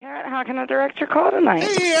How can I direct your call tonight?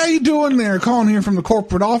 Hey, how you doing there? Calling here from the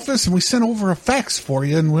corporate office, and we sent over a fax for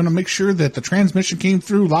you, and we want to make sure that the transmission came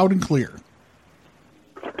through loud and clear.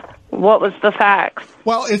 What was the fax?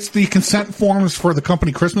 Well, it's the consent forms for the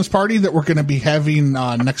company Christmas party that we're going to be having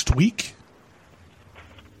next week.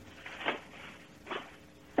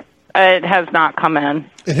 It has not come in.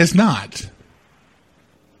 It has not.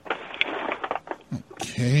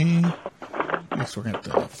 Okay. I guess we're going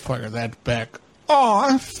to have to fire that back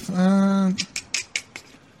off.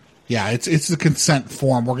 Yeah, it's the consent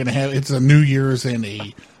form. We're going to have, it's a New Year's and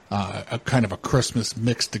a kind of a Christmas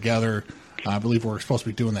mixed together. I believe we're supposed to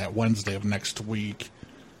be doing that Wednesday of next week.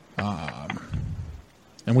 And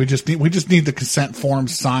we just need the consent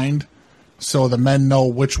forms signed so the men know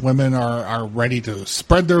which women are ready to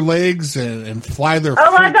spread their legs and fly their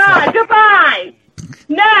Oh my God, goodbye!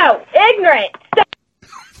 No, ignorant!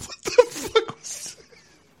 What the fuck was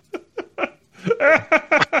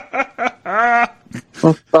I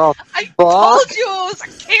told you it was a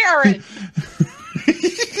Karen!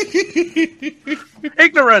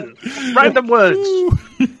 Ignorant! Random words.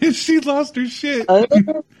 She lost her shit.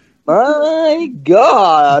 Oh my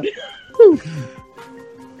God.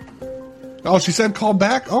 Oh, she said call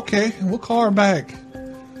back? Okay, we'll call her back.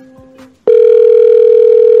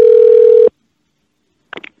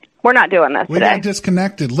 We're not doing this We today. got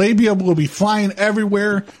disconnected. Labia will be flying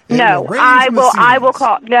everywhere. No, I will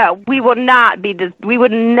call. No, we will not be. We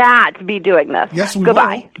would not be doing this. Yes, we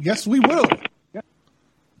Goodbye. will. Yes, we will.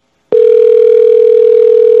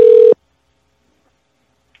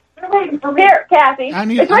 Here, Kathy. I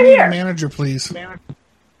need it's right a here. manager, please.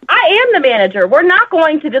 I am the manager. We're not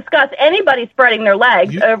going to discuss anybody spreading their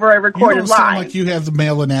legs over a You recorded don't sound line. like you have the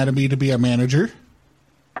male anatomy to be a manager.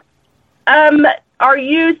 Are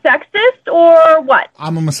you sexist or what?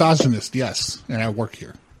 I'm a misogynist, yes, and I work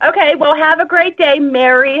here. Okay, well, have a great day.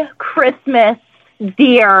 Merry Christmas,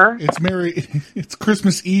 dear. It's It's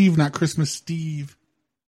Christmas Eve, not Christmas Steve.